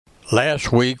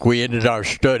Last week we ended our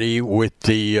study with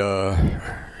the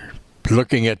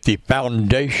looking at the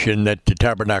foundation that the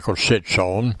tabernacle sits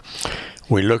on.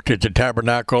 We looked at the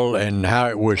tabernacle and how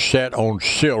it was set on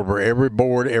silver. Every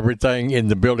board, everything in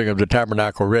the building of the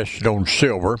tabernacle rested on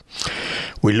silver.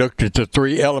 We looked at the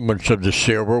three elements of the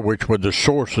silver, which were the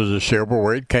source of the silver,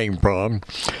 where it came from,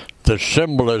 the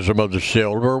symbolism of the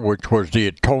silver, which was the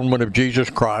atonement of Jesus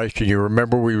Christ. And you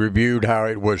remember we reviewed how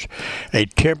it was a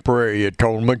temporary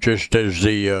atonement, just as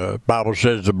the Bible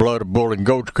says the blood of bull and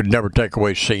goats could never take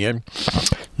away sin.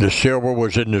 The silver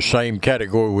was in the same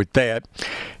category with that.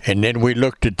 And then we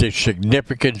looked at the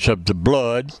significance of the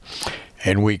blood,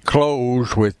 and we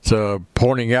closed with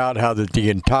pointing out how that the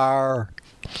entire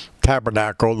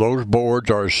tabernacle, those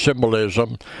boards are a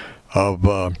symbolism of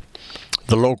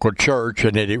the local church,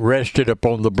 and that it rested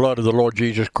upon the blood of the Lord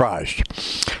Jesus Christ.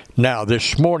 Now,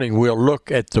 this morning we'll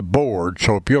look at the board.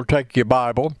 So if you'll take your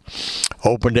Bible,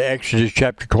 open to Exodus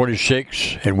chapter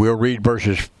 26, and we'll read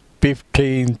verses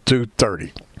 15 through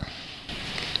 30.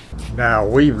 Now,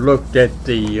 we've looked at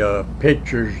the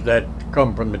pictures that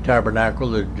come from the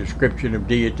tabernacle, the description of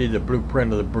deity, the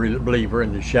blueprint of the believer,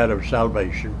 and the shadow of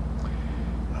salvation.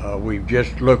 We've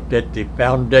just looked at the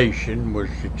foundation,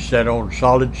 which is set on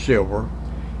solid silver.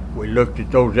 We looked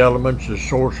at those elements, the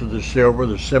source of the silver,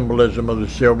 the symbolism of the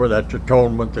silver, that's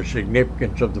atonement, the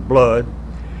significance of the blood,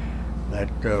 that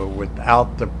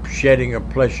without the shedding of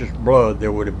precious blood,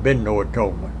 there would have been no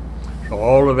atonement. So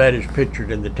all of that is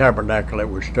pictured in the tabernacle that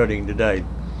we're studying today.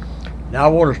 Now I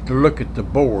want us to look at the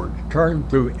boards. Turn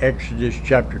through Exodus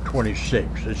chapter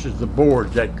 26. This is the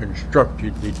boards that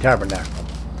constructed the tabernacle.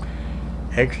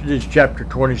 Exodus chapter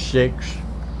 26,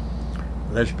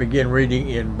 let's begin reading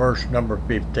in verse number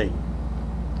 15.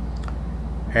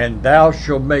 And thou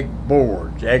shalt make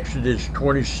boards, Exodus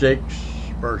 26,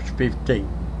 verse 15.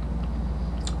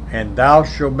 And thou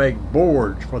shalt make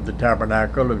boards for the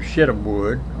tabernacle of shittim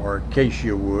wood, or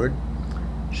acacia wood,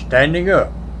 standing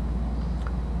up.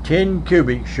 10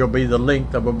 cubits shall be the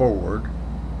length of a board,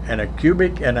 and 1.5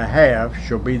 cubits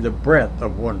shall be the breadth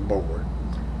of one board.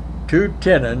 2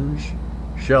 tenons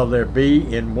shall there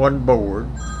be in one board.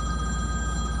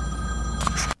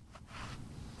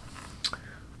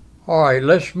 All right,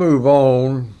 let's move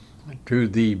on to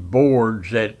the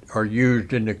boards that are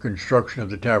used in the construction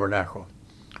of the tabernacle.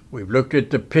 We've looked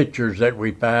at the pictures that we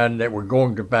find, that we're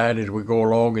going to find as we go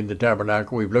along in the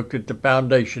tabernacle. We've looked at the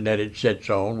foundation that it sits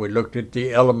on. We looked at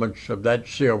the elements of that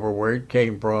silver, where it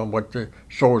came from, what the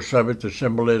source of it, the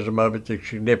symbolism of it, the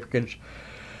significance.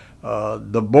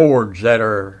 The boards that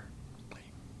are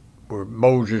where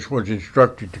Moses was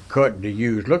instructed to cut and to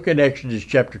use. Look at Exodus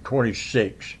chapter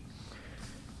 26.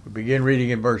 We begin reading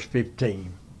in verse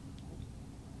 15.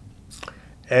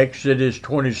 Exodus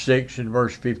 26 and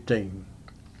verse 15.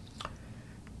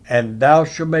 And thou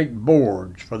shalt make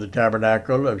boards for the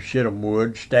tabernacle of shittim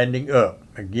wood, standing up.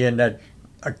 Again, that's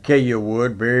acacia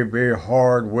wood, very, very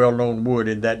hard, well-known wood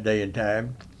in that day and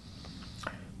time.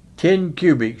 10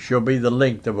 cubits shall be the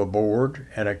length of a board,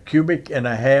 and 1.5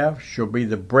 cubits shall be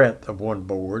the breadth of one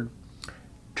board.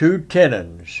 2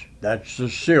 tenons, that's the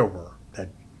silver, that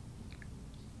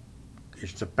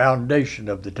is the foundation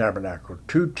of the tabernacle.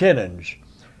 2 tenons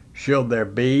shall there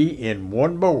be in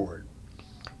one board.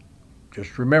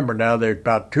 Just remember now, there's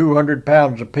about 200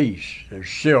 pounds apiece. They're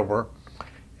silver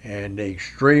and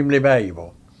extremely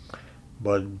valuable.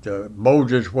 But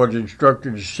Moses was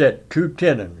instructed to set 2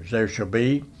 tenons. There shall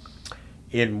be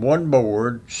in one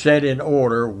board, set in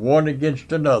order, one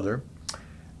against another.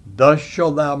 Thus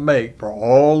shalt thou make for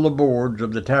all the boards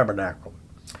of the tabernacle.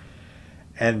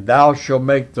 And thou shalt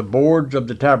make the boards of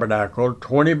the tabernacle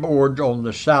 20 boards on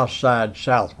the south side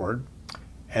southward,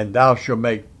 and thou shalt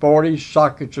make 40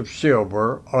 sockets of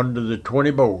silver under the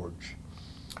 20 boards,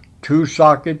 2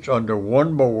 sockets under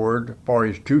one board for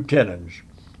his 2 tenons,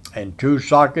 and 2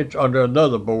 sockets under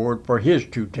another board for his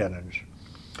 2 tenons.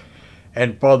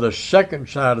 And for the second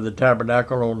side of the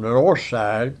tabernacle on the north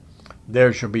side,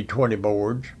 there shall be 20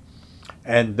 boards,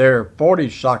 and there 40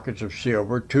 sockets of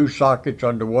silver, 2 sockets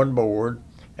under one board,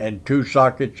 and 2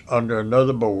 sockets under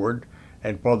another board.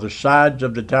 And for the sides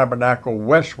of the tabernacle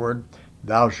westward,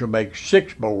 thou shalt make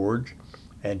 6 boards,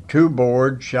 and 2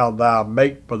 boards shalt thou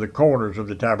make for the corners of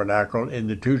the tabernacle in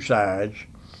the 2 sides.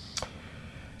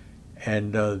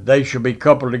 And they shall be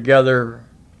coupled together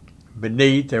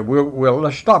beneath, and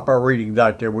let's stop our reading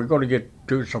right there. We're going to get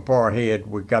too so far ahead.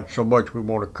 We've got so much we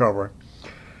want to cover.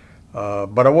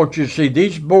 But I want you to see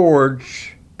these boards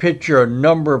picture a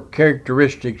number of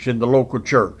characteristics in the local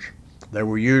church. They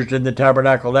were used in the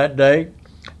tabernacle that day.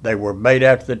 They were made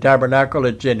after the tabernacle.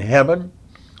 It's in heaven,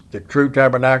 the true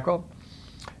tabernacle.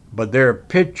 but they're a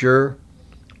picture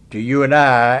to you and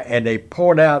I, and they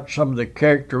point out some of the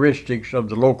characteristics of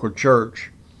the local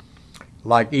church,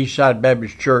 like Eastside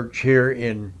Baptist Church here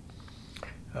in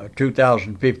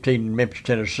 2015 in Memphis,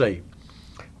 Tennessee.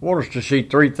 I want us to see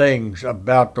three things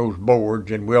about those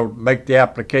boards, and we'll make the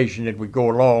application as we go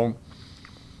along,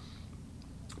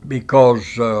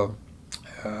 because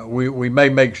we may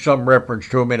make some reference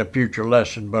to them in a future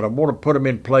lesson, but I want to put them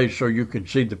in place so you can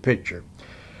see the picture.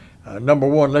 Number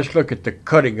one, let's look at the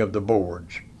cutting of the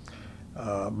boards.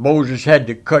 Moses had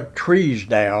to cut trees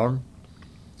down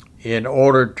in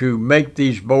order to make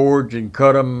these boards and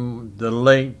cut them the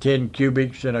length 10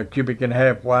 cubits and a cubic and a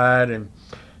half wide and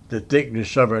the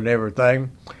thickness of it and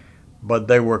everything. But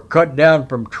they were cut down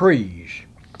from trees.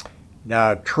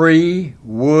 Now, a tree,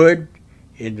 wood,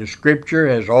 in the scripture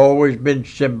has always been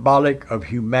symbolic of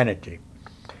humanity.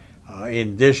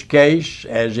 In this case,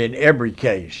 as in every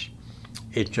case,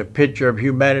 it's a picture of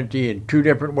humanity in two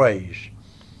different ways.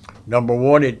 Number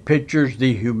one, it pictures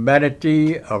the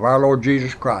humanity of our Lord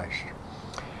Jesus Christ.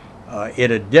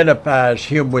 It identifies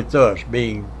him with us,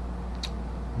 being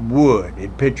wood.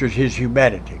 It pictures his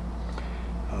humanity.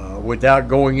 Without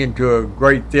going into a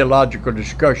great theological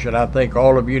discussion, I think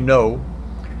all of you know,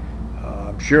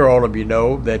 I'm sure all of you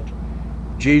know, that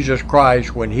Jesus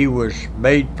Christ, when he was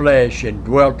made flesh and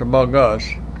dwelt among us,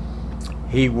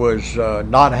 he was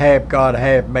not half God,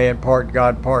 half man, part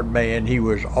God, part man. He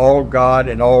was all God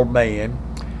and all man.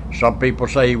 Some people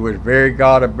say he was very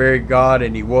God of very God,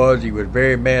 and he was. He was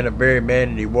very man of very man,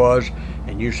 and he was.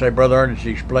 And you say, Brother Ernest,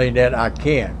 explain that. I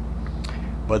can't.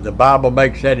 But the Bible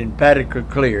makes that emphatically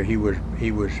clear. He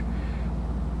was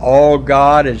all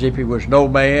God as if he was no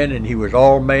man, and he was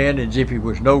all man as if he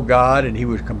was no God, and he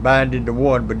was combined into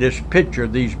one. But this picture,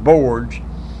 these boards,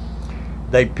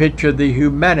 they picture the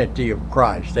humanity of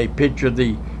Christ. They picture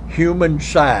the human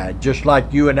side, just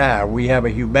like you and I. We have a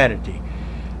humanity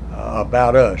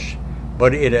about us.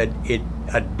 But it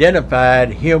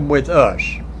identified him with us.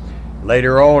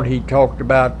 Later on, he talked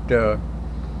about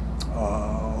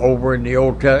over in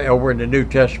the New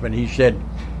Testament, he said,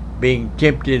 being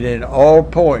tempted in all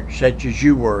points, such as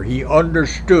you were. He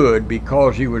understood,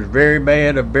 because he was very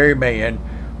man of very man,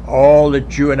 all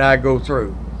that you and I go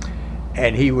through.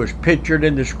 And he was pictured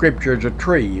in the scripture as a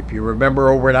tree. If you remember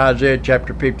over in Isaiah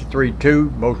chapter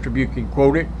 53:2, most of you can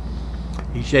quote it.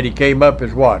 He said he came up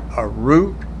as what? A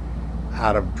root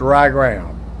out of dry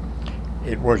ground.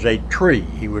 It was a tree.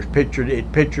 He was pictured.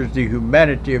 It pictures the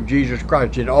humanity of Jesus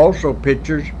Christ. It also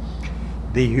pictures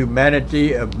the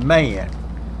humanity of man.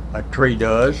 A tree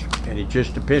does, and it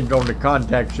just depends on the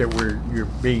context that you're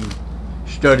being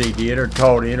studied in or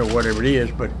taught in or whatever it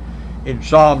is. But in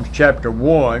Psalms chapter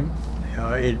 1,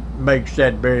 it makes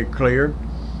that very clear.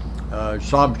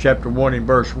 Psalms chapter 1 and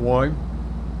verse 1,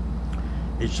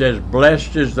 it says,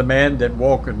 Blessed is the man that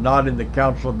walketh not in the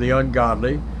counsel of the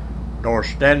ungodly, nor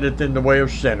standeth in the way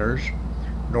of sinners,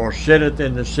 nor sitteth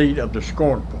in the seat of the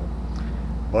scornful.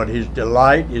 But his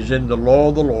delight is in the law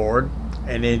of the Lord,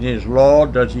 and in his law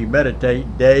does he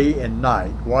meditate day and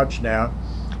night. Watch now.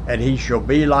 And he shall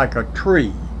be like a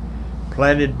tree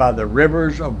planted by the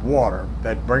rivers of water,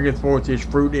 that bringeth forth his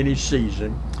fruit in his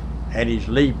season, and his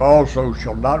leaf also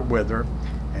shall not wither,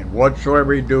 and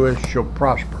whatsoever he doeth shall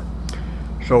prosper.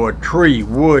 So a tree,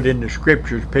 wood in the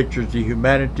scriptures, pictures the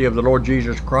humanity of the Lord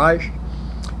Jesus Christ.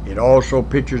 It also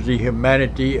pictures the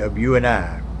humanity of you and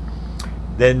I.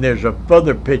 Then there's a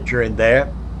further picture in that.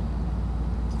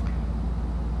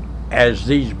 As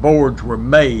these boards were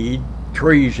made,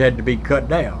 trees had to be cut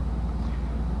down.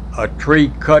 A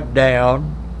tree cut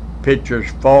down pictures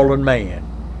fallen man,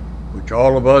 which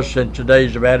all of us since the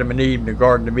days of Adam and Eve in the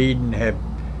Garden of Eden have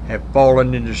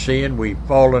fallen into sin. We've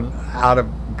fallen out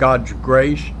of God's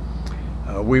grace.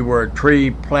 We were a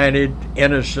tree planted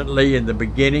innocently in the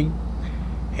beginning,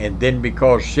 and then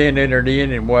because sin entered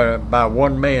in, and by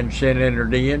one man sin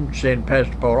entered in, sin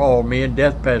passed upon all men,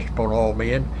 death passed upon all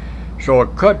men. So a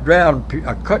cut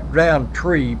down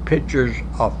tree pictures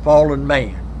a fallen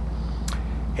man.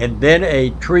 And then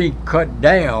a tree cut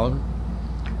down,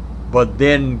 but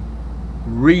then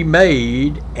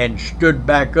remade and stood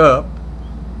back up.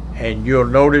 And you'll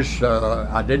notice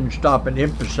I didn't stop and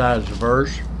emphasize the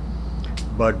verse,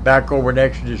 but back over in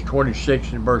Exodus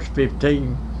 26 and verse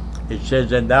 15, it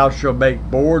says, And thou shalt make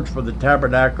boards for the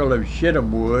tabernacle of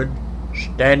shittim wood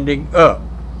standing up.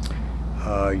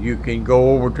 You can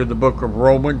go over to the book of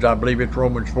Romans, I believe it's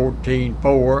Romans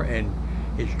 14:4, and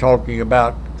it's talking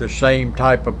about the same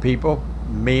type of people,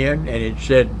 men, and it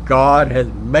said God has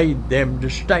made them to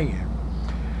stand.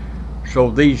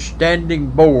 So these standing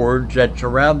boards that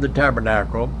surround the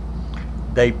tabernacle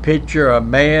They picture a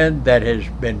man that has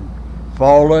been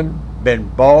fallen, been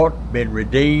bought, been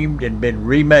redeemed, and been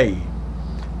remade.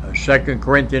 2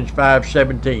 Corinthians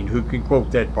 5:17. Who can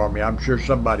quote that for me? I'm sure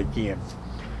somebody can.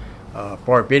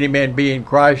 For if any man be in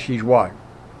Christ, he's what?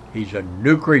 He's a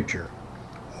new creature.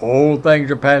 Old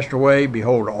things are passed away.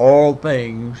 Behold, all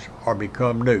things are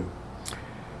become new.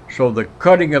 So the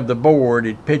cutting of the board,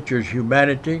 it pictures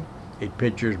humanity. It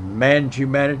pictures man's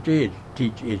humanity.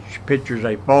 It pictures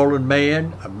a fallen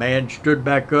man. A man stood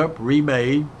back up,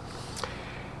 remade.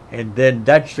 And then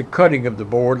that's the cutting of the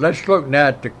board. Let's look now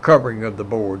at the covering of the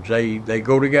boards. They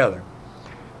go together.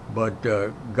 But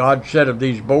God said of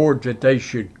these boards that they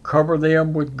should cover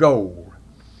them with gold.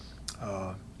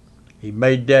 He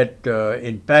made that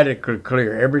emphatically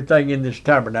clear. Everything in this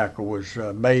tabernacle was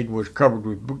covered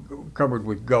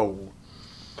with gold.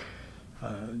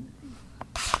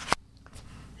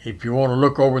 If you want to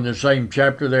look over in the same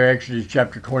chapter there, Exodus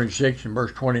chapter 26 and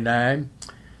verse 29,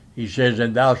 he says,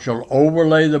 "And thou shalt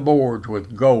overlay the boards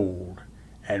with gold,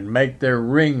 and make their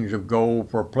rings of gold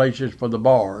for places for the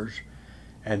bars.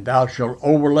 And thou shalt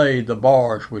overlay the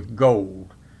bars with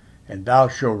gold. And thou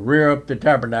shalt rear up the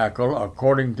tabernacle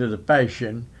according to the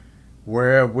fashion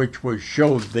whereof which was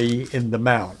showed thee in the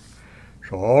mount."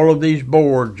 So all of these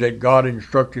boards that God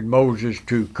instructed Moses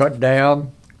to cut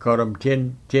down, cut them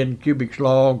 10 cubits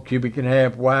long, cubit and a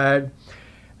half wide,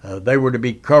 they were to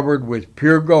be covered with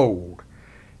pure gold.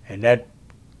 And that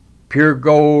pure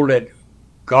gold that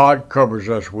God covers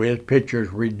us with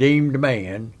pictures redeemed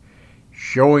man,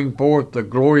 showing forth the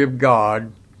glory of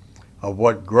God, of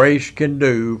what grace can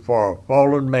do for a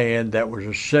fallen man that was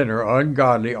a sinner,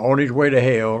 ungodly, on his way to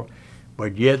hell,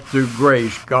 but yet through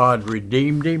grace God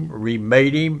redeemed him,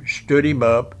 remade him, stood him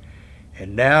up,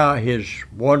 and now his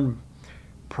one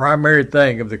primary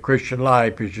thing of the Christian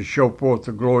life is to show forth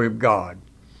the glory of God.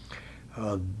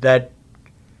 That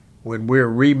when we're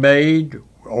remade,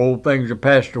 old things are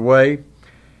passed away.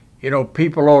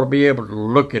 People ought to be able to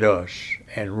look at us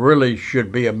and really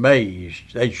should be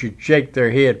amazed. They should shake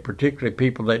their head, particularly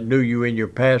people that knew you in your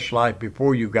past life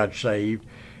before you got saved,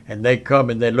 and they come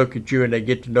and they look at you and they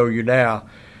get to know you now.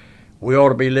 We ought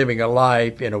to be living a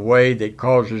life in a way that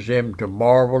causes them to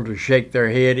marvel, to shake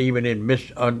their head, even in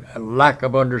lack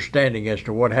of understanding as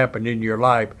to what happened in your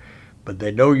life. But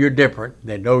they know you're different.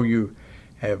 They know you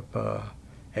have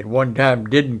at one time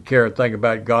didn't care a thing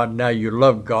about God. Now you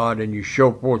love God and you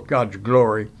show forth God's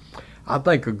glory. I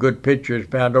think a good picture is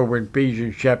found over in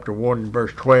Ephesians chapter 1 and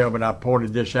verse 12, and I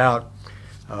pointed this out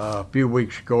a few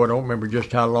weeks ago. I don't remember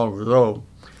just how long ago,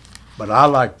 but I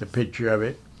like the picture of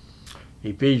it.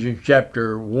 Ephesians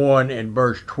chapter 1 and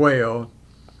verse 12,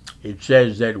 it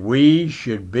says that we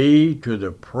should be to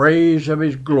the praise of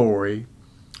his glory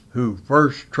who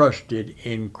first trusted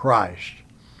in Christ.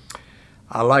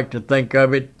 I like to think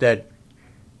of it that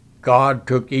God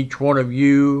took each one of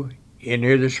you in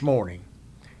here this morning,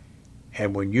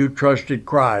 and when you trusted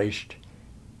Christ,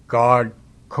 God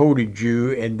coated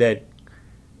you in that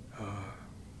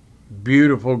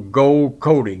beautiful gold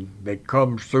coating that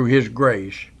comes through his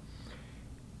grace,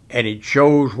 and it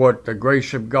shows what the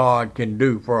grace of God can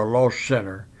do for a lost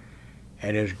sinner.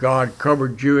 And as God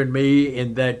covered you and me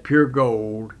in that pure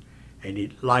gold,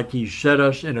 and like he set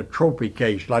us in a trophy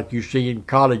case, like you see in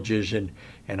colleges and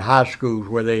high schools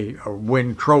where they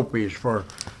win trophies for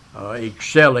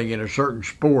excelling in a certain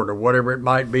sport or whatever it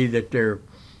might be that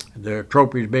the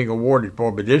trophy is being awarded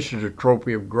for. But this is a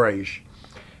trophy of grace.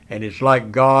 And it's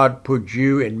like God puts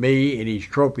you and me in his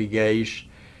trophy case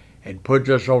and puts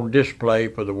us on display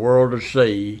for the world to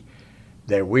see,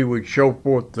 that we would show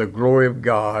forth the glory of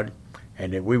God,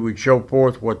 and that we would show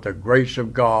forth what the grace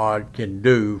of God can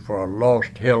do for a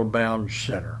lost, hell-bound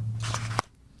sinner.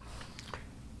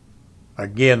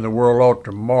 Again, the world ought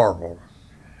to marvel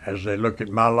as they look at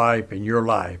my life and your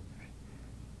life.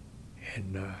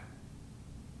 And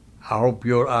I hope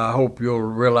you'll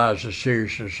realize the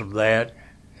seriousness of that.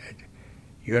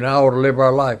 You and I ought to live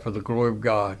our life for the glory of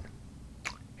God.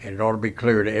 And it ought to be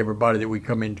clear to everybody that we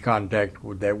come into contact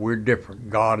with that we're different.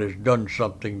 God has done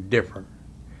something different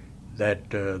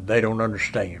that they don't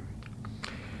understand.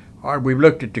 All right, we've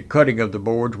looked at the cutting of the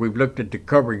boards. We've looked at the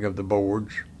covering of the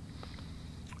boards.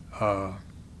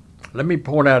 Let me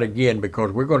point out again,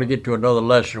 because we're going to get to another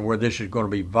lesson where this is going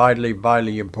to be vitally,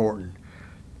 vitally important.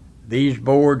 These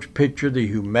boards picture the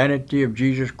humanity of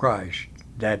Jesus Christ,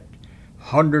 that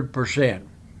 100%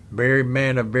 very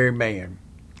man of very man.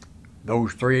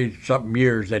 Those 30-something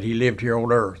years that he lived here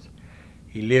on earth.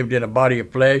 He lived in a body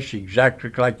of flesh exactly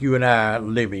like you and I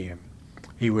live in.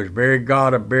 He was very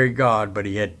God of very God, but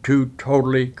he had two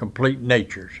totally complete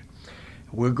natures.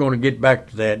 We're going to get back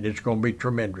to that, and it's going to be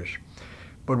tremendous.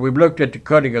 But we've looked at the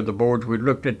cutting of the boards. We've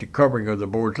looked at the covering of the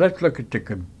boards. Let's look at the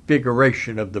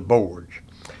configuration of the boards.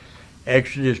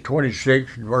 Exodus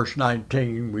 26 verse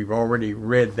 19. We've already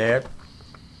read that,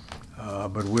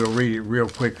 but we'll read it real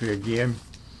quickly again.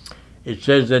 It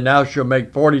says, "And thou shalt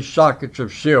make 40 sockets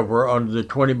of silver under the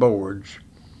 20 boards,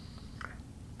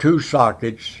 2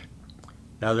 sockets."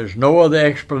 Now there's no other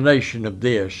explanation of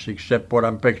this except what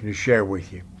I'm fixing to share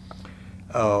with you.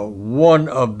 One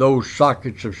of those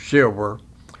sockets of silver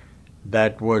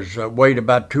that was weighed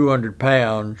about 200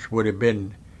 pounds would have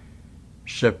been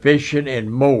sufficient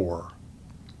and more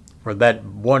for that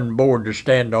one board to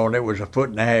stand on. It was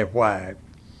 1.5 feet wide.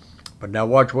 But now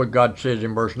watch what God says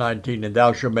in verse 19, "And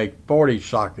thou shalt make 40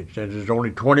 sockets." And there's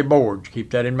only 20 boards. Keep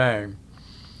that in mind.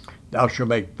 "Thou shalt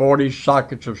make 40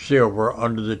 sockets of silver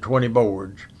under the 20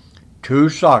 boards, 2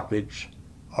 sockets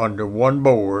under one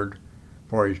board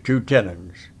for his 2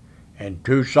 tenons, and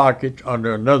 2 sockets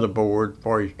under another board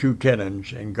for his 2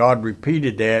 tenons." And God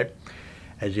repeated that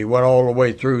as he went all the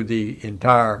way through the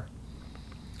entire.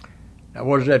 Now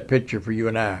what is that picture for you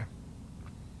and I?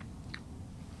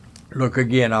 Look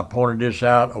again, I pointed this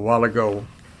out a while ago.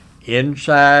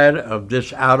 Inside of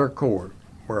this outer court,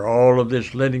 where all of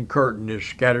this linen curtain is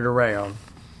scattered around,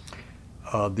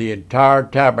 the entire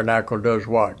tabernacle does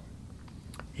what?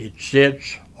 It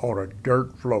sits on a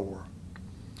dirt floor.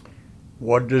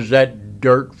 What does that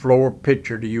dirt floor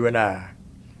picture to you and I?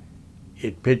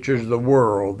 It pictures the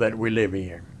world that we live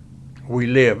in. We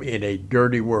live in a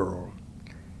dirty world.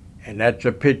 And that's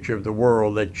a picture of the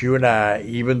world that you and I,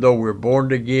 even though we're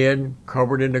born again,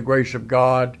 covered in the grace of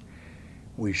God,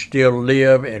 we still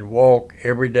live and walk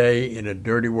every day in a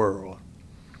dirty world.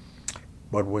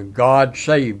 But when God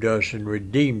saved us and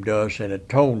redeemed us and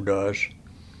atoned us,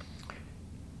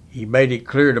 he made it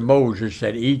clear to Moses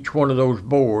that each one of those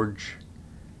boards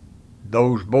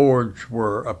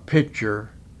were a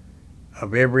picture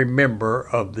of every member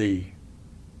of the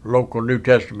local New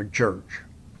Testament church.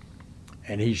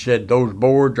 And he said those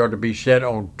boards are to be set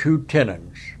on 2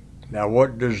 tenons. Now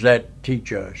what does that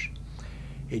teach us?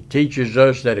 It teaches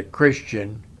us that a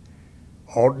Christian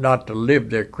ought not to live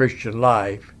their Christian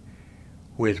life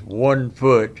with 1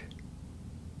 foot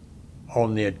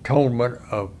on the atonement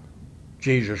of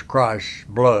Jesus Christ's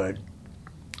blood,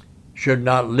 should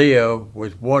not live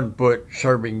with 1 foot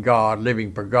serving God,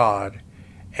 living for God,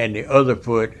 and the other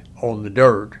foot on the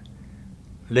dirt,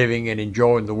 living and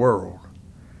enjoying the world.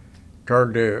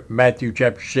 Turn to Matthew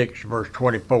chapter 6, verse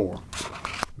 24.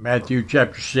 Matthew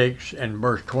chapter 6 and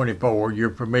verse 24.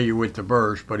 You're familiar with the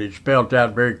verse, but it's spelled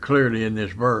out very clearly in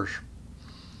this verse.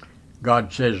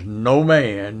 God says, "No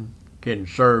man can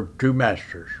serve 2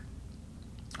 masters.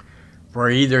 For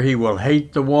either he will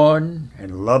hate the one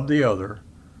and love the other,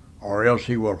 or else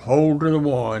he will hold to the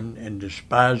one and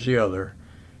despise the other.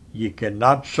 You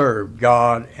cannot serve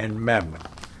God and mammon."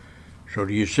 So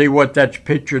do you see what that's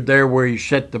pictured there where he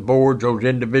set the boards? Those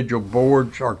individual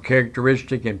boards are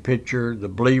characteristic and picture the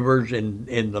believers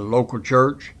in the local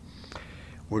church.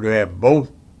 We're to have both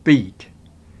feet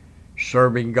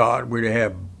serving God. We're to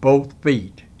have both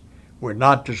feet. We're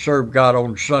not to serve God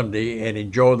on Sunday and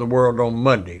enjoy the world on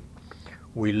Monday.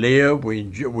 We live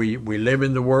in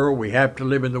the world. We have to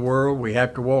live in the world. We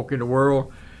have to walk in the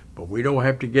world. But we don't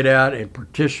have to get out and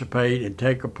participate and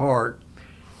take a part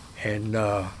and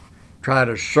try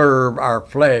to serve our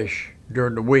flesh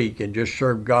during the week and just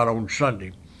serve God on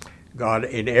Sunday. God,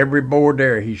 in every board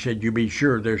there, he said, you be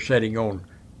sure they're setting on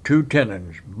 2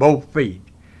 tenons, both feet,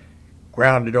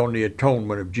 grounded on the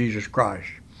atonement of Jesus Christ.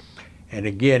 And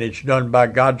again, it's done by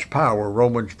God's power.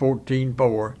 Romans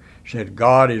 14:4 said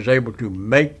God is able to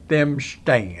make them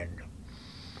stand.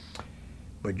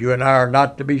 But you and I are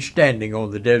not to be standing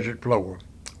on the desert floor.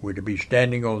 We're to be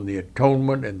standing on the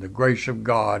atonement and the grace of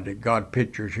God that God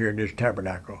pictures here in this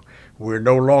tabernacle. We're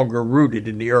no longer rooted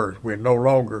in the earth. We're no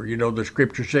longer, the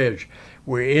scripture says,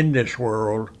 we're in this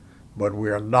world, but we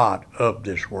are not of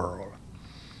this world.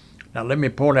 Now let me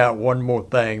point out one more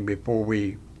thing before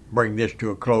we bring this to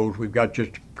a close. We've got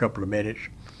just a couple of minutes.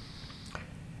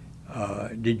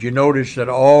 Did you notice that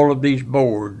all of these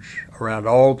boards around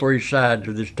all 3 sides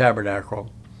of this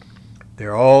tabernacle,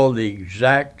 they're all the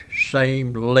exact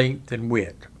same length and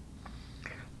width.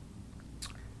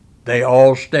 They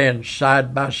all stand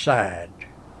side by side.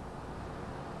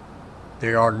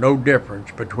 There are no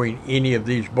difference between any of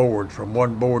these boards from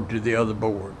one board to the other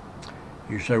board.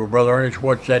 You say, well, Brother Ernest,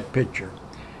 what's that picture?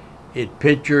 It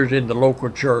pictures in the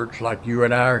local church, like you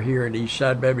and I are here in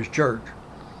Eastside Baptist Church,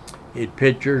 it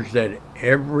pictures that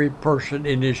every person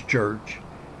in this church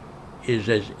is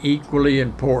as equally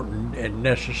important and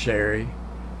necessary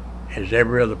as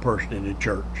every other person in the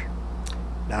church.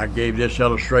 Now, I gave this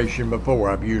illustration before.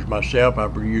 I've used myself.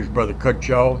 I've used Brother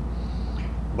Cutshaw.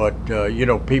 But,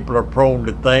 people are prone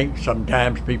to think,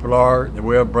 sometimes people are,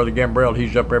 well, Brother Gambrell,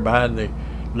 he's up there behind the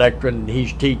lectern and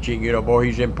he's teaching, boy,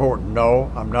 he's important.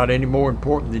 No, I'm not any more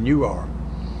important than you are.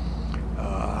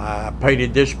 I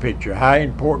painted this picture. How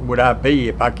important would I be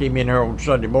if I came in here on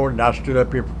Sunday morning and I stood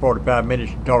up here for 45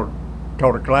 minutes and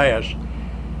taught a class,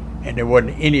 and there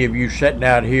wasn't any of you sitting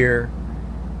out here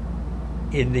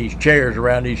in these chairs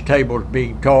around these tables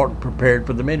being taught and prepared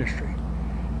for the ministry?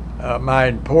 My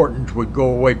importance would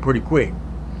go away pretty quick.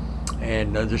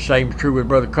 And the same is true with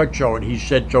Brother Cutshaw, and he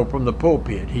said so from the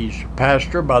pulpit. He's a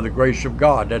pastor by the grace of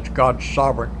God. That's God's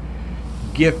sovereign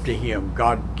gift to him.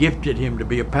 God gifted him to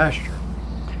be a pastor.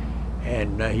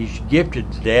 And he's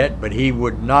gifted to that, but he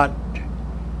would not,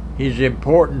 his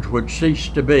importance would cease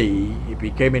to be if he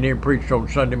came in here and preached on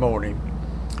Sunday morning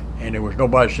and there was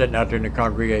nobody sitting out there in the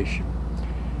congregation.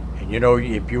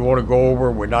 If you want to go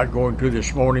over, we're not going to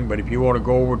this morning, but if you want to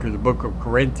go over to the book of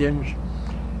Corinthians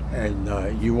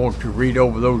and you want to read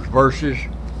over those verses,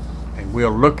 and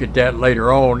we'll look at that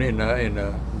later on in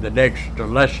the next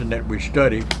lesson that we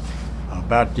study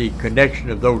about the connection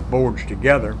of those boards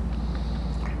together.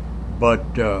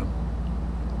 But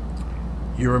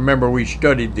you remember we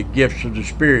studied the gifts of the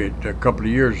Spirit a couple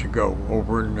of years ago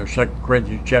over in 2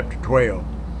 Corinthians chapter 12.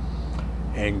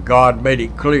 And God made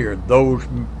it clear, those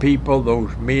people,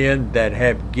 those men that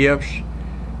have gifts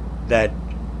that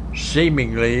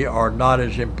seemingly are not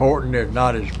as important, they're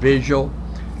not as visual.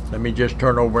 Let me just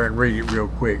turn over and read it real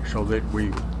quick so that we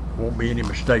won't be any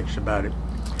mistakes about it.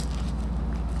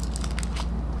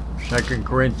 2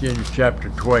 Corinthians chapter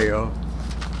 12.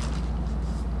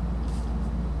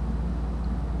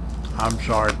 I'm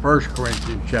sorry, 1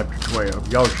 Corinthians chapter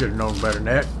 12. Y'all should have known better than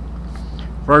that.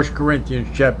 1 Corinthians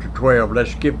chapter 12,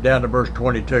 let's skip down to verse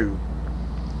 22.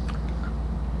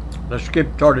 Let's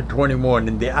start at 21.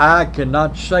 And the eye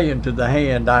cannot say unto the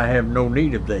hand, I have no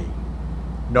need of thee,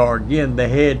 nor again the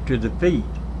head to the feet,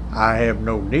 I have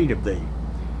no need of thee.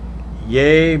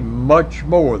 Yea, much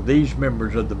more these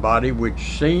members of the body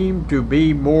which seem to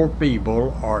be more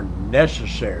feeble are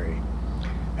necessary.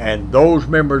 And those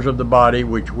members of the body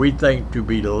which we think to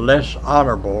be less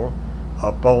honorable,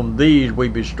 upon these we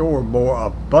bestow more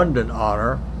abundant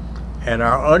honor, and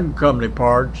our uncomely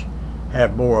parts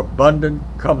have more abundant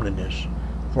comeliness.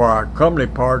 For our comely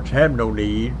parts have no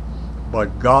need,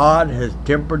 but God has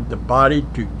tempered the body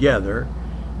together,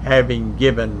 having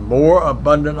given more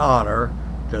abundant honor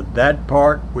to that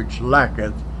part which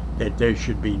lacketh, that there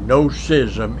should be no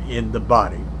schism in the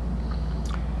body.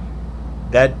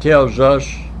 That tells us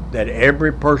that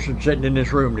every person sitting in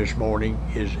this room this morning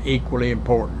is equally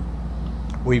important.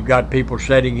 We've got people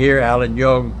sitting here. Alan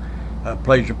Young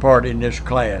plays a part in this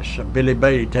class. Billy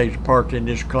Bailey takes a part in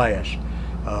this class.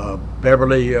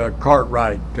 Beverly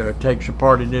Cartwright takes a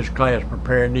part in this class,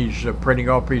 preparing these, printing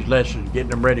off these lessons, getting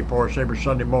them ready for us every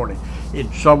Sunday morning.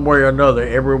 In some way or another,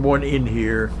 everyone in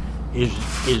here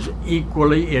is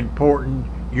equally important.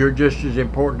 You're just as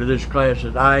important to this class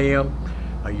as I am.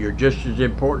 You're just as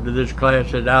important to this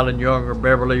class as Alan Young or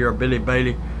Beverly or Billy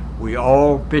Bailey. We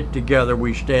all fit together.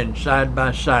 We stand side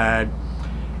by side,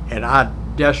 and I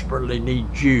desperately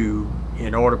need you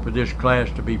in order for this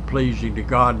class to be pleasing to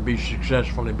God and be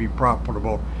successful and be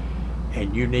profitable.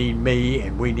 And you need me,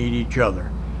 and we need each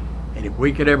other. And if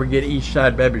we could ever get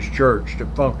Eastside Baptist Church to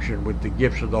function with the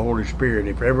gifts of the Holy Spirit,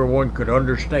 if everyone could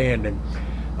understand and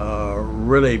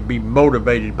really be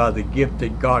motivated by the gift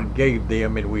that God gave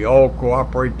them, and we all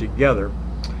cooperate together,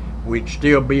 we'd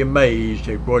still be amazed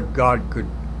at what God could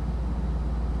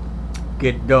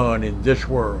get done in this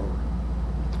world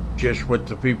just with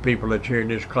the few people that's here in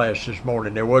this class this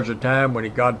morning. There was a time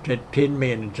when God took 10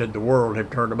 men and said the world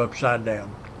had turned them upside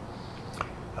down.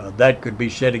 That could be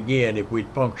said again if we'd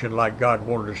function like God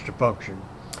wanted us to function,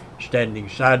 standing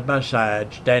side by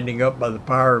side, standing up by the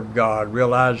power of God,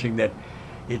 realizing that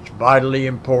it's vitally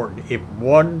important. If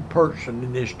one person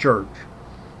in this church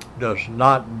does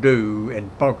not do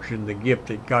and function the gift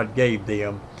that God gave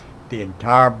them, the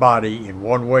entire body in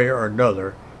one way or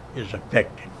another is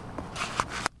affected.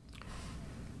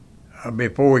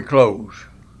 Before we close,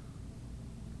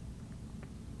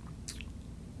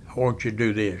 I want you to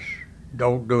do this.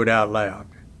 Don't do it out loud,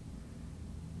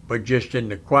 but just in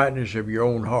the quietness of your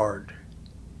own heart,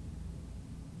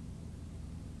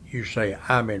 you say,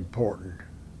 I'm important.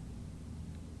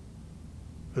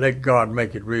 Let God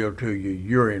make it real to you.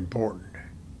 You're important.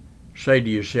 Say to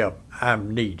yourself,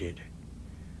 I'm needed.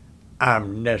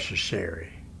 I'm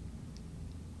necessary.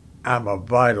 I'm a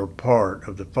vital part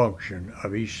of the function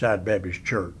of Eastside Baptist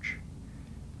Church.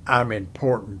 I'm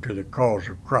important to the cause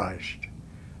of Christ.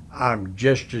 I'm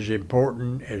just as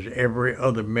important as every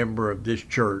other member of this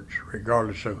church,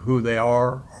 regardless of who they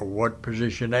are or what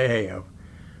position they have.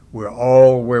 We're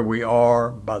all where we are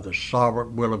by the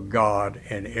sovereign will of God,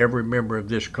 and every member of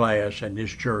this class and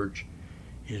this church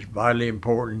is vitally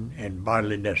important and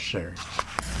vitally necessary.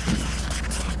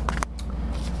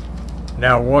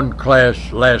 Now,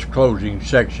 last closing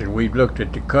section, we've looked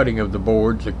at the cutting of the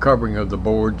boards, the covering of the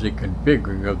boards, the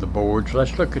configuring of the boards.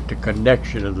 Let's look at the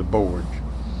connection of the boards.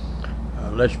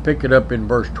 Let's pick it up in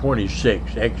verse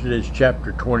 26, Exodus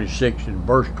chapter 26 and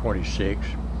verse 26.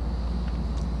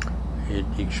 It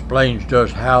explains to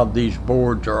us how these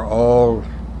boards are all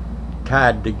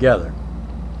tied together.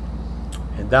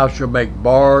 And thou shalt make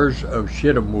bars of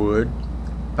shittim wood,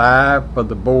 5 for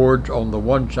the boards on the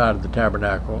one side of the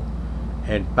tabernacle,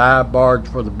 and 5 bars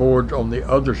for the boards on the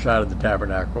other side of the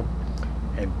tabernacle,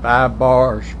 and 5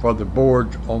 bars for the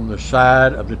boards on the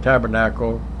side of the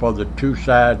tabernacle for the 2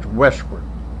 sides westward.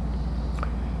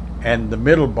 And the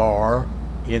middle bar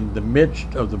in the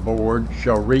midst of the board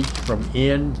shall reach from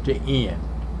end to end.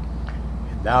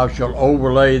 And thou shalt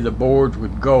overlay the boards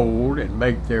with gold, and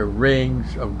make their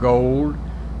rings of gold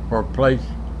for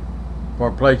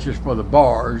places for the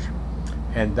bars.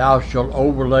 And thou shalt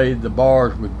overlay the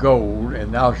bars with gold,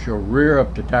 and thou shalt rear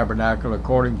up the tabernacle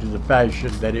according to the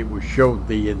fashion that it was showed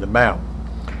thee in the mount.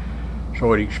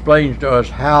 So it explains to us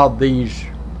how these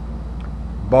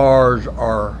bars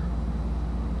are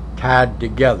tied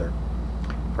together.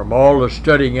 From all the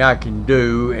studying I can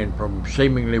do, and from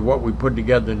seemingly what we put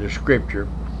together in the scripture,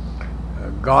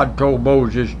 God told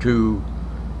Moses to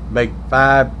make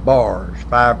 5 bars,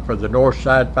 5 for the north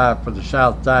side, 5 for the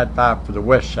south side, 5 for the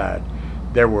west side.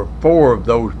 There were 4 of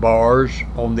those bars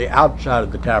on the outside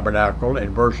of the tabernacle,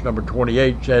 and verse number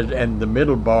 28 says, and the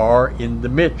middle bar in the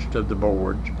midst of the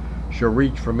boards shall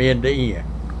reach from end to end.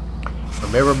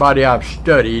 From everybody I've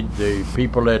studied, the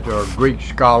people that are Greek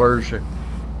scholars, it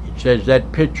says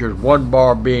that pictures one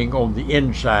bar being on the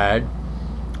inside,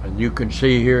 and you can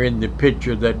see here in the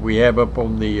picture that we have up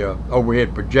on the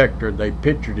overhead projector, they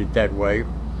pictured it that way.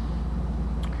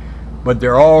 But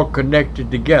they're all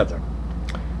connected together.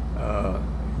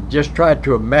 Just try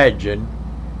to imagine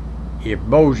if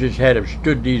Moses had have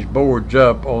stood these boards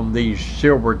up on these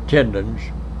silver tendons,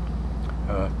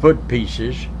 foot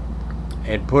pieces,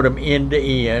 and put them end to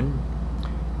end,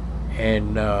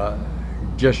 and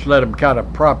just let them kind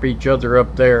of prop each other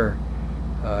up there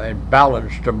and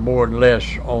balanced them more or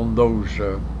less on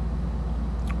those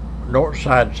north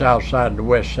side, south side, and the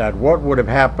west side. What would have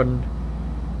happened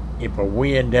if a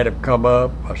wind had have come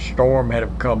up, a storm had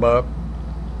have come up,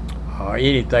 or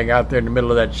anything out there in the middle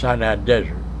of that Sinai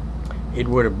desert? It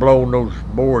would have blown those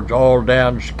boards all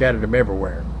down, scattered them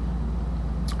everywhere.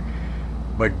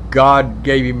 But God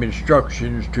gave him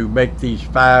instructions to make these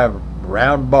 5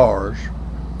 round bars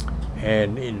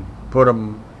and put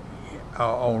them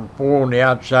on 4 on the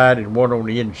outside and 1 on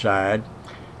the inside.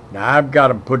 Now I've got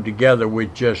them put together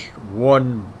with just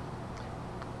 1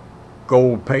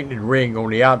 gold painted ring on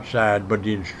the outside, but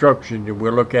the instructions, and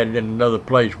we'll look at it in another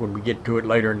place when we get to it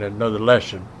later in another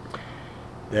lesson,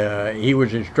 he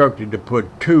was instructed to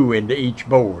put 2 into each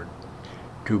board,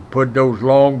 to put those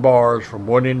long bars from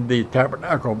one end of the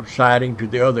tabernacle siding to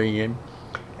the other end,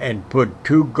 and put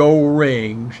 2 gold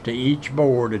rings to each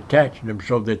board, attaching them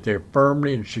so that they're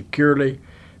firmly and securely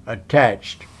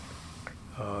attached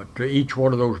to each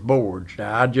one of those boards.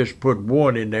 Now I just put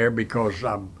 1 in there because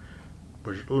I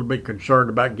was a little bit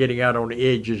concerned about getting out on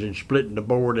the edges and splitting the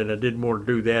board, and I didn't want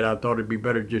to do that. I thought it'd be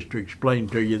better just to explain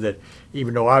to you that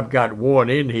even though I've got 1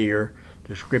 in here,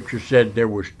 the scripture said there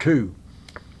was 2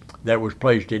 that was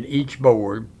placed in each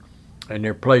board, and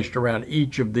they're placed around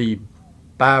each of the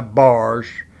 5 bars,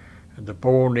 the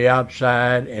 4 on the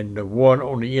outside and the 1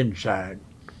 on the inside.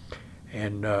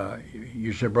 And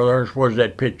you said, Brother Ernest, what is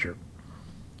that picture?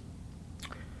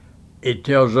 It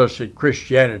tells us that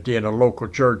Christianity in a local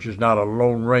church is not a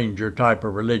Lone Ranger type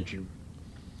of religion.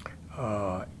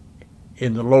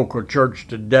 In the local church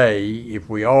today, if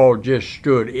we all just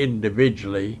stood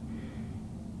individually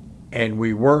and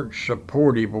we weren't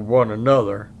supportive of one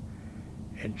another,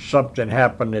 and something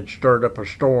happened that stirred up a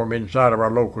storm inside of our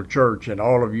local church, and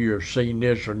all of you have seen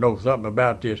this or know something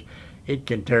about this, it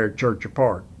can tear a church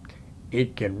apart.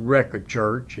 It can wreck a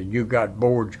church, and you got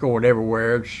boards going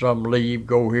everywhere. Some leave,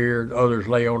 go here, others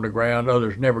lay on the ground,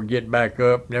 others never get back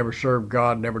up, never serve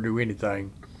God, never do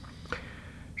anything.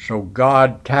 So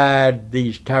God tied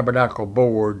these tabernacle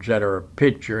boards that are a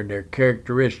picture, and they're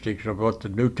characteristics of what the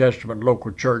New Testament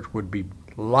local church would be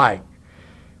like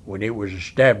when it was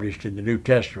established in the New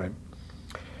Testament.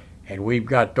 And we've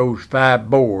got those 5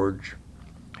 boards,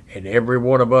 And every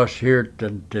one of us here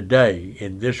today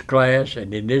in this class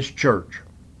and in this church,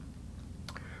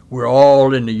 we're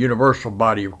all in the universal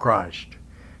body of Christ.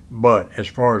 But as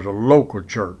far as a local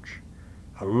church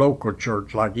like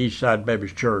Eastside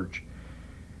Baptist Church,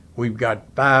 we've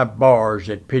got 5 bars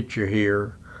that picture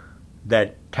here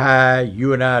that tie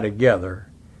you and I together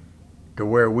to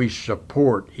where we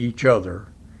support each other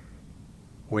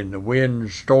when the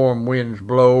storm winds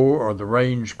blow, or the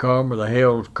rains come, or the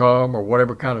hails come, or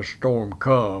whatever kind of storm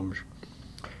comes.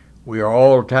 We are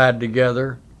all tied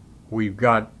together. We've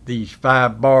got these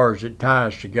 5 bars that tie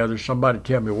us together. Somebody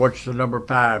tell me, what's the number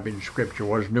 5 in Scripture?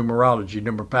 What does numerology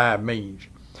number 5 means?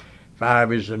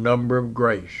 5 is the number of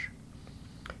grace.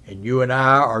 And you and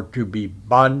I are to be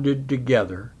bonded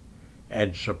together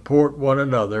and support one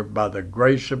another by the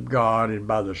grace of God and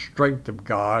by the strength of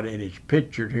God. And it's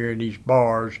pictured here in these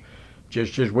bars,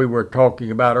 just as we were talking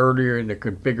about earlier in the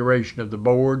configuration of the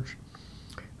boards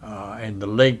and the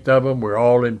length of them. We're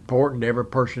all important. Every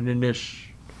person in this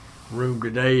room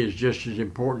today is just as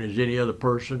important as any other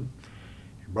person.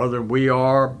 Brother, we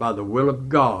are, by the will of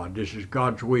God, this is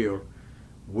God's will,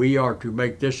 we are to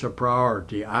make this a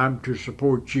priority. I'm to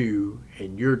support you,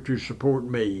 and you're to support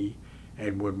me.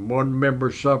 And when one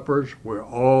member suffers, we're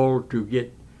all to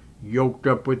get yoked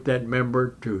up with that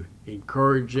member, to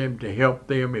encourage them, to help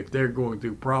them if they're going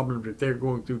through problems, if they're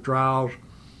going through trials.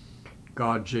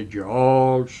 God said you're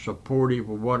all supportive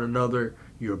of one another.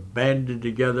 You're banded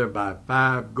together by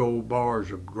 5 gold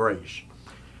bars of grace.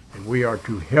 And we are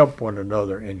to help one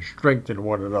another and strengthen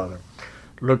one another.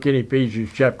 Look in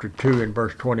Ephesians chapter 2 and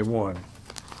verse 21.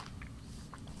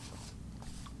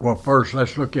 Well, first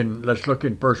let's look in 1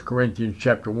 Corinthians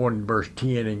chapter 1 and verse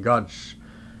 10, and God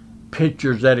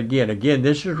pictures that again. Again,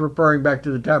 this is referring back to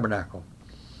the tabernacle.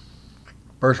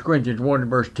 1 Corinthians 1 and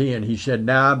verse 10, he said,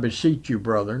 "Now I beseech you,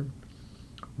 brethren,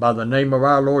 by the name of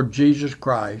our Lord Jesus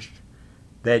Christ,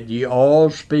 that ye all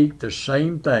speak the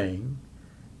same thing,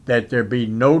 that there be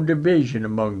no division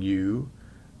among you,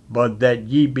 but that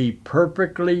ye be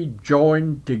perfectly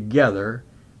joined together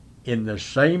in the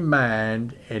same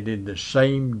mind and in the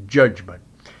same judgment."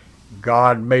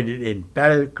 God made it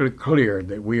emphatically clear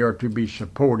that we are to be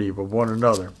supportive of one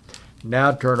another.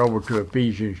 Now turn over to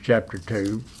Ephesians chapter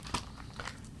 2,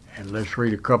 and let's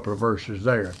read a couple of verses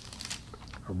there,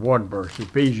 or one verse.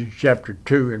 Ephesians chapter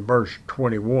 2 and verse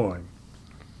 21.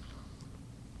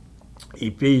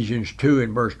 Ephesians 2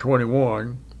 and verse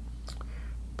 21,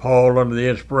 Paul, under the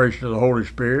inspiration of the Holy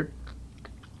Spirit.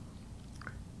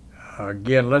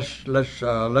 Again,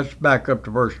 let's back up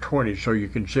to verse 20 so you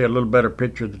can see a little better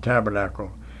picture of the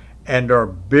tabernacle. "And are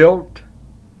built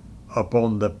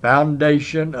upon the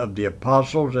foundation of the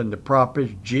apostles and the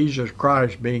prophets, Jesus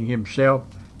Christ being himself,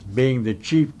 being the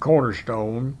chief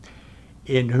cornerstone,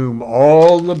 in whom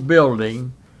all the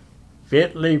building,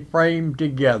 fitly framed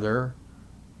together,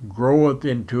 groweth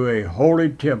into a holy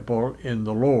temple in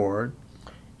the Lord,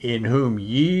 in whom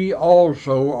ye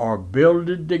also are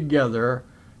builded together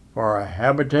for a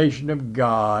habitation of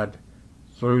God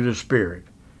through the Spirit."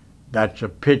 That's a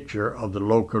picture of the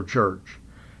local church.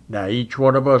 Now, each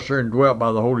one of us are indwelt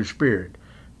by the Holy Spirit,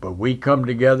 but we come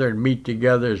together and meet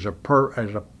together as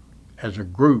a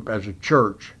group, as a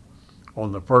church,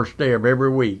 on the first day of every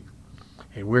week,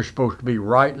 and we're supposed to be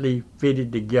rightly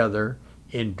fitted together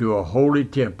into a holy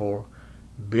temple,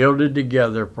 builded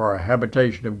together for a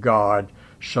habitation of God,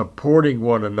 supporting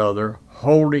one another,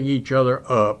 holding each other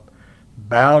up,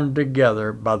 bound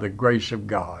together by the grace of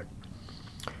God.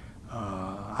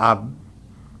 I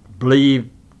believe,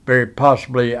 very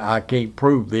possibly, I can't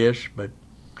prove this, but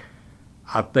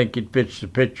I think it fits the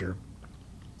picture.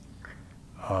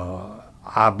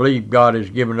 I believe God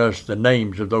has given us the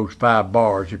names of those 5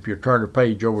 bars. If you turn the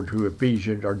page over to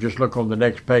Ephesians, or just look on the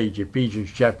next page,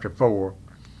 Ephesians chapter 4.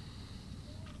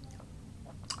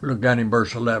 Look down in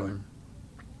verse 11.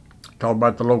 Talk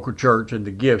about the local church and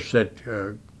the gifts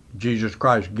that Jesus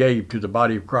Christ gave to the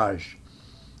body of Christ.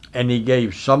 "And he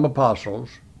gave some apostles,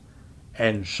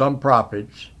 and some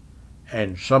prophets,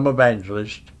 and some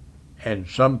evangelists, and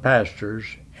some pastors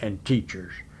and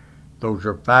teachers." Those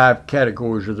are 5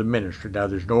 categories of the ministry. Now,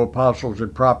 there's no apostles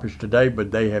and prophets today,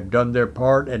 but they have done their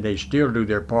part, and they still do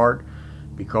their part,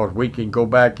 because we can go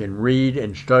back and read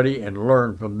and study and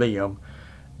learn from them.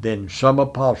 Then some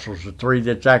apostles, the 3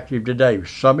 that's active today,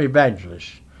 some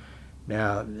evangelists.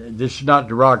 Now, this is not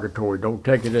derogatory. Don't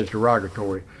take it as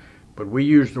derogatory. But we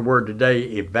use the word today,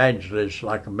 evangelist,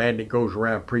 like a man that goes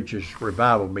around preaches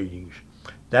revival meetings.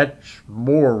 That's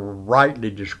more rightly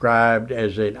described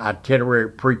as an itinerary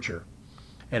preacher.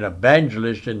 An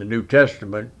evangelist in the New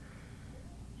Testament,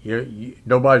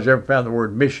 nobody's ever found the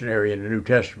word missionary in the New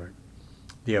Testament.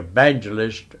 The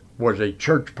evangelist was a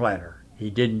church planter. He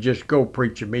didn't just go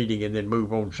preach a meeting and then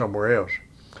move on somewhere else.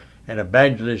 An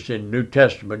evangelist in the New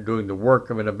Testament, doing the work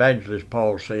of an evangelist,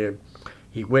 Paul said,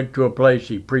 he went to a place,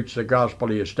 he preached the gospel,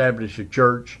 he established a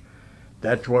church.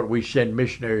 That's what we send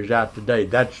missionaries out today.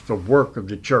 That's the work of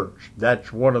the church.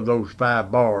 That's one of those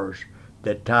 5 bars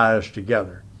that tie us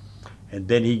together. And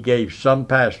then he gave some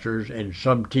pastors and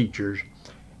some teachers.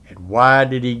 And why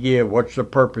did he give? What's the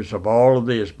purpose of all of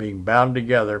this being bound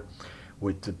together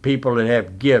with the people that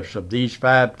have gifts of these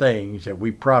 5 things that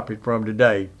we profit from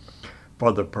today?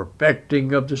 For the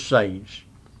perfecting of the saints,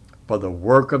 for the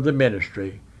work of the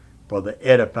ministry, for the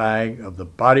edifying of the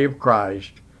body of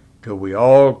Christ, till we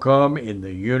all come in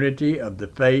the unity of the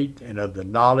faith and of the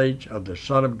knowledge of the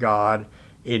Son of God,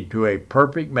 into a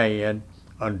perfect man,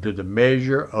 unto the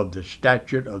measure of the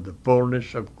stature of the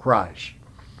fullness of Christ.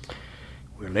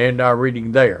 We'll end our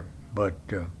reading there, but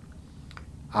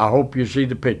I hope you see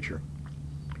the picture.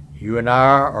 You and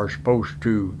I are supposed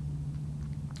to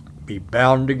be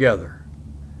bound together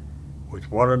with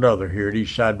one another here at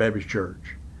Eastside Baptist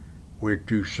Church. We're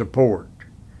to support,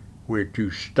 we're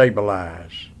to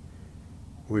stabilize,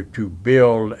 we're to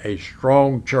build a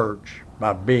strong church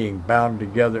by being bound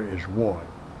together as one.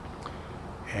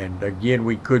 And again,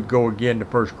 we could go again to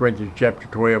 1 Corinthians chapter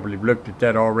 12, but we've looked at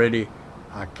that already.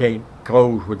 I can't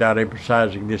close without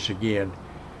emphasizing this again.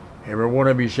 Every one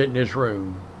of you sitting in this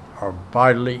room are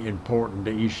vitally important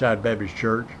to Eastside Baptist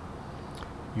Church.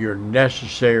 You're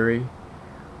necessary.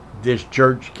 This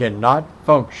church cannot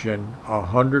function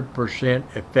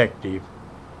 100% effective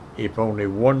if only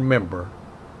one member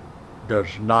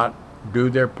does not do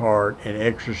their part and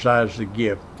exercise the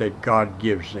gift that God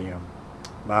gives them.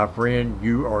 My friend,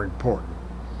 you are important.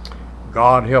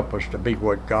 God help us to be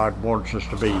what God wants us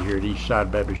to be here at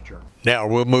Eastside Baptist Church. Now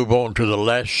we'll move on to the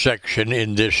last section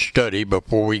in this study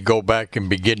before we go back and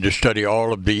begin to study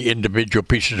all of the individual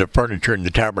pieces of furniture in the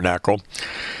tabernacle.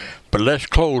 But let's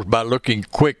close by looking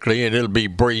quickly, and it'll be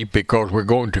brief because we're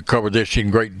going to cover this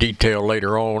in great detail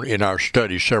later on in our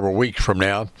study several weeks from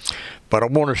now. But I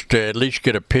want us to at least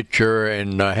get a picture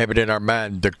and have it in our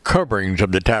mind, the coverings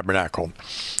of the tabernacle.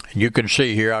 And you can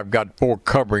see here I've got 4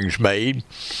 coverings made.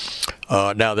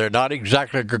 Now, they're not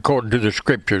exactly according to the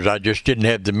scriptures. I just didn't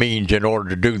have the means in order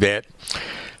to do that.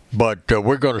 But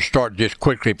we're going to start just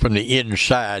quickly from the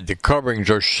inside. The coverings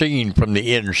are seen from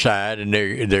the inside, and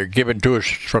they're given to us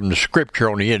from the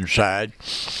scripture on the inside.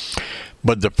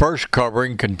 But the first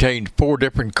covering contained 4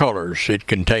 different colors. It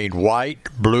contained white,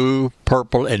 blue,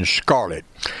 purple, and scarlet.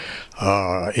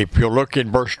 If you look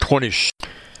in verse 26,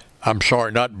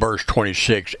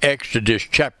 Exodus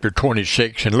chapter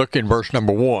 26, and look in verse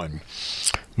number 1.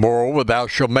 Moreover, thou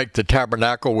shalt make the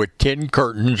tabernacle with 10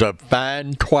 curtains of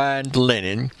fine twined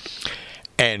linen,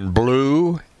 and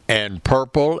blue, and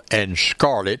purple, and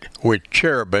scarlet, with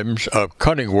cherubims of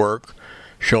cunning work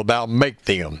shalt thou make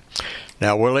them.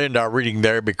 Now, we'll end our reading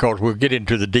there because we'll get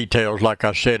into the details, like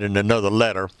I said, in another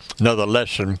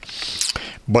lesson.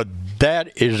 But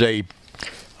that is the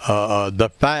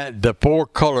 4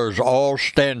 colors all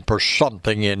stand for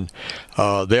something, and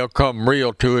they'll come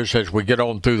real to us as we get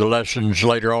on through the lessons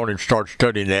later on and start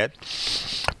studying that.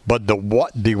 But the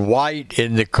white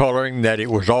in the coloring, that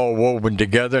it was all woven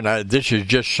together. Now, this is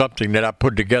just something that I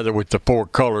put together with the 4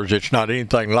 colors. It's not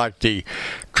anything like the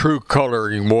true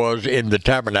coloring was in the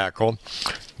tabernacle,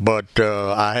 but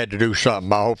I had to do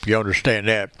something. I hope you understand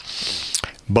that.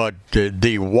 But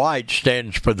the white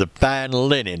stands for the fine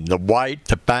linen.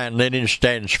 The fine linen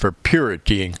stands for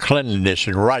purity and cleanliness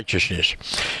and righteousness.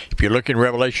 If you look in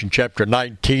Revelation chapter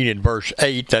 19 and verse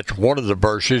 8, that's one of the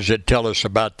verses that tell us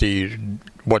about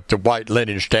what the white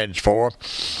linen stands for.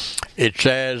 It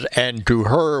says, and to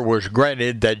her was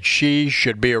granted that she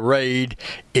should be arrayed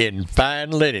in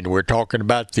fine linen. We're talking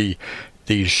about the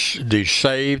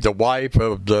saved, the wife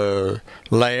of the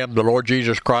Lamb, the Lord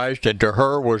Jesus Christ, and to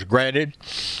her was granted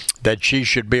that she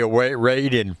should be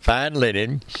arrayed in fine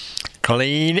linen,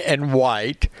 clean and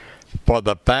white, for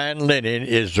the fine linen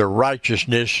is the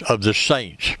righteousness of the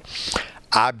saints.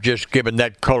 I've just given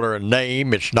that color a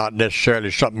name. It's not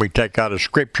necessarily something we take out of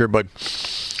Scripture, but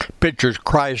pictures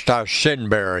Christ, our sin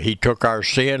bearer. He took our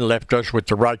sin, left us with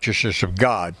the righteousness of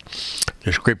God.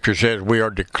 The Scripture says we are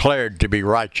declared to be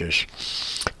righteous.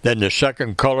 Then the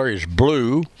second color is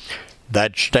blue.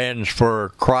 That stands for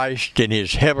Christ in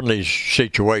his heavenly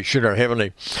situation or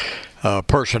heavenly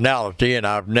personality, and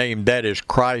I've named that as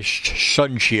Christ's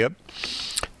sonship.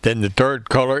 Then the third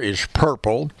color is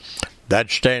purple. That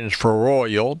stands for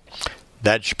royal.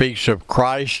 That speaks of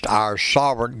Christ, our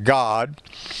sovereign God,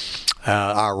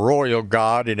 our royal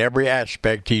God in every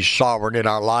aspect. He's sovereign in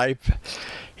our life.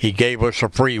 He gave us a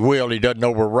free will. He doesn't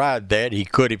override that. He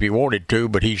could if he wanted to,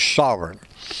 but he's sovereign.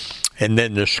 And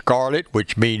then the scarlet,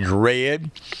 which means red.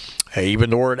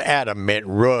 Even the word Adam meant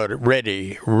red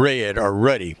or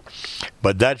ruddy.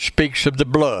 But that speaks of the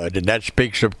blood, and that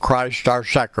speaks of Christ, our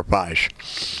sacrifice.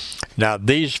 Now,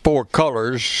 these four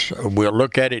colors, we'll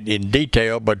look at it in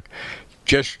detail, but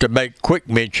just to make quick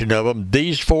mention of them,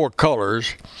 these four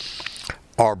colors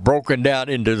are broken down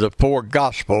into the four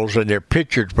Gospels, and they're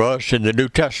pictured for us in the New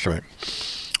Testament.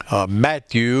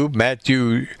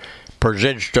 Matthew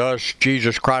presents to us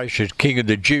Jesus Christ as King of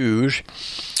the Jews,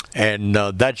 and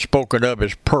that's spoken of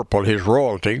as purple, his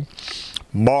royalty.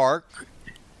 Mark,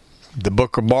 the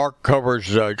book of Mark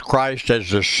covers Christ as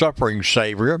the suffering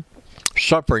Savior,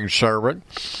 suffering servant,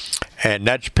 and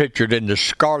that's pictured in the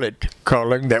scarlet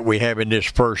coloring that we have in this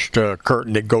first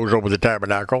curtain that goes over the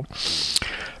tabernacle.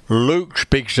 Luke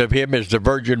speaks of him as the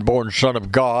virgin-born Son of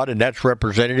God, and that's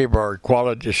representative or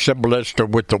equality symbolist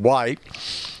with the white.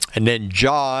 And then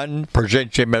John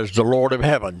presents him as the Lord of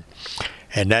Heaven,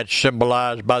 and that's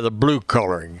symbolized by the blue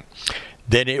coloring.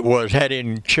 Then it had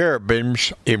in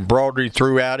cherubims embroidery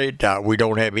throughout it. We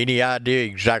don't have any idea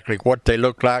exactly what they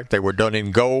look like. They were done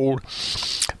in gold,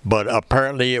 but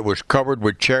apparently it was covered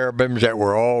with cherubims that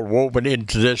were all woven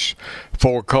into this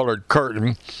four-colored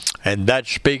curtain, and that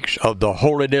speaks of the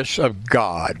holiness of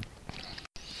God.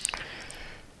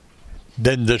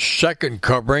 Then the second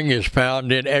covering is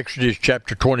found in Exodus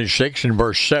chapter 26 and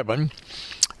verse 7.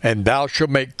 And thou shalt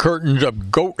make curtains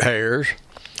of goat hairs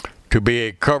to be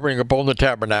a covering upon the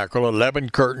tabernacle. 11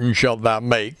 curtains shalt thou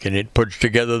make. And it puts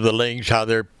together the links, how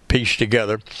they're pieced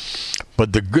together.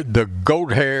 But the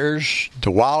goat hairs,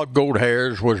 the wild goat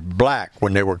hairs, was black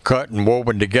when they were cut and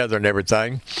woven together and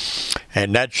everything.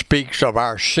 And that speaks of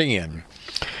our sin.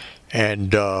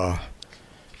 And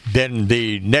then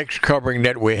the next covering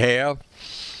that we have,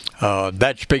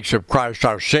 that speaks of Christ,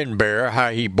 our sin bearer,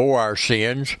 how he bore our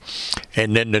sins.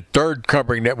 And then the third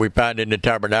covering that we find in the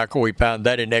tabernacle, we found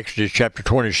that in Exodus chapter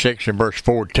 26 and verse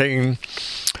 14.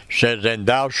 Says, and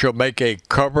thou shalt make a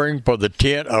covering for the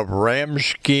tent of ram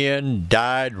skin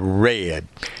dyed red.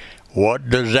 What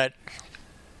does that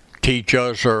teach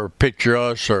us or picture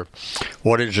us, or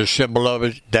what is the symbol of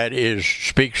it? That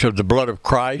speaks of the blood of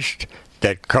Christ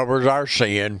that covers our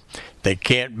sin. They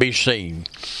can't be seen.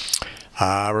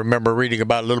 I remember reading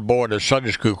about a little boy in a Sunday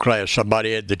school class.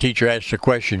 The teacher asked the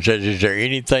question, says, is there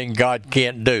anything God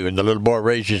can't do? And the little boy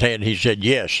raised his hand and he said,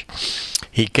 yes.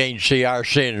 He can't see our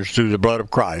sins through the blood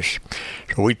of Christ.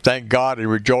 So we thank God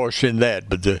and rejoice in that.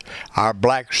 But our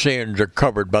black sins are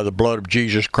covered by the blood of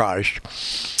Jesus Christ.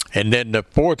 And then the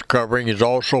fourth covering is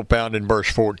also found in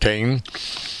verse 14.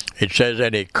 It says,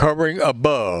 and a covering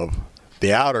above,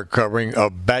 the outer covering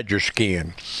of badger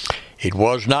skin. It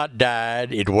was not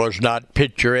dyed. It was not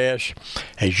picturesque.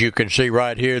 As you can see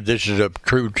right here, this is a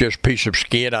true just piece of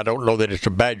skin. I don't know that it's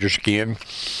a badger skin.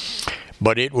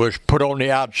 But it was put on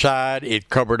the outside. It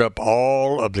covered up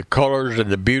all of the colors and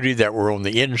the beauty that were on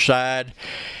the inside.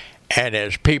 And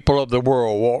as people of the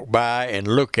world walked by and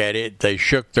looked at it, they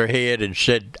shook their head and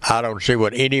said, I don't see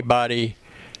what anybody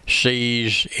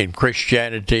sees in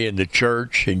Christianity, in the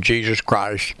church, in Jesus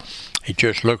Christ. It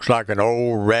just looks like an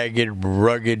old, ragged,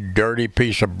 rugged, dirty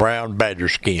piece of brown badger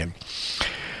skin.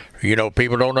 You know,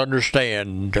 people don't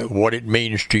understand what it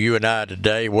means to you and I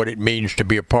today, what it means to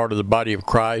be a part of the body of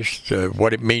Christ,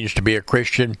 what it means to be a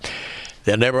Christian.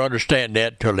 They'll never understand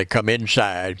that till they come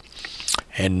inside.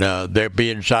 And they'll be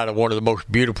inside of one of the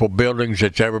most beautiful buildings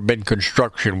that's ever been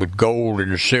constructed, with gold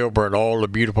and silver and all the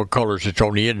beautiful colors that's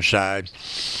on the inside.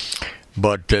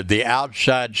 But the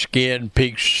outside skin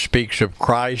speaks of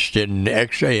Christ in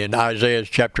Isaiah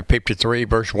chapter 53,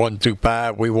 verse 1 through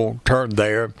 5. We won't turn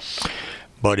there,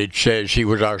 but it says he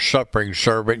was our suffering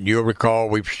servant. You'll recall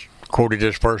we've quoted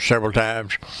this verse several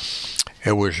times.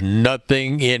 There was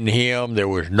nothing in him, there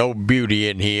was no beauty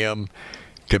in him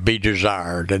to be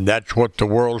desired. And that's what the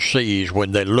world sees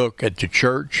when they look at the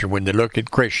church and when they look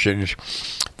at Christians.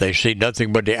 They see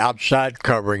nothing but the outside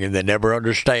covering, and they never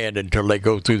understand until they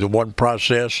go through the one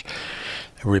process,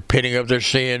 repenting of their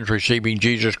sins, receiving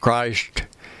Jesus Christ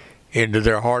into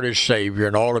their heart as Savior.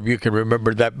 And all of you can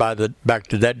remember that back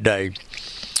to that day.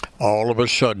 All of a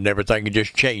sudden, everything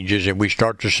just changes, and we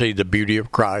start to see the beauty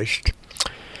of Christ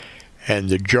and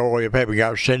the joy of having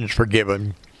our sins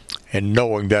forgiven and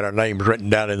knowing that our name's written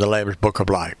down in the Lamb's Book of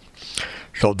Life.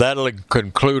 So that'll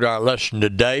conclude our lesson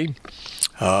today.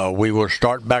 We will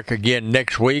start back again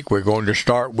next week. We're going to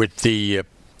start with the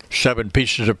 7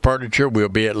 pieces of furniture. We'll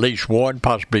be at least 1,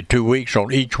 possibly 2 weeks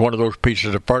on each one of those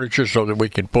pieces of furniture so that we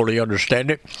can fully understand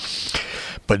it.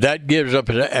 But that gives us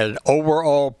an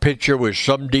overall picture with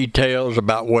some details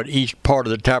about what each part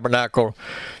of the tabernacle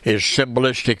is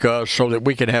symbolistic of, so that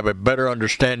we can have a better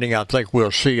understanding. I think we'll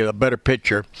see a better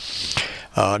picture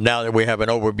now that we have an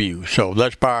overview. So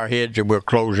let's bow our heads and we'll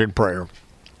close in prayer.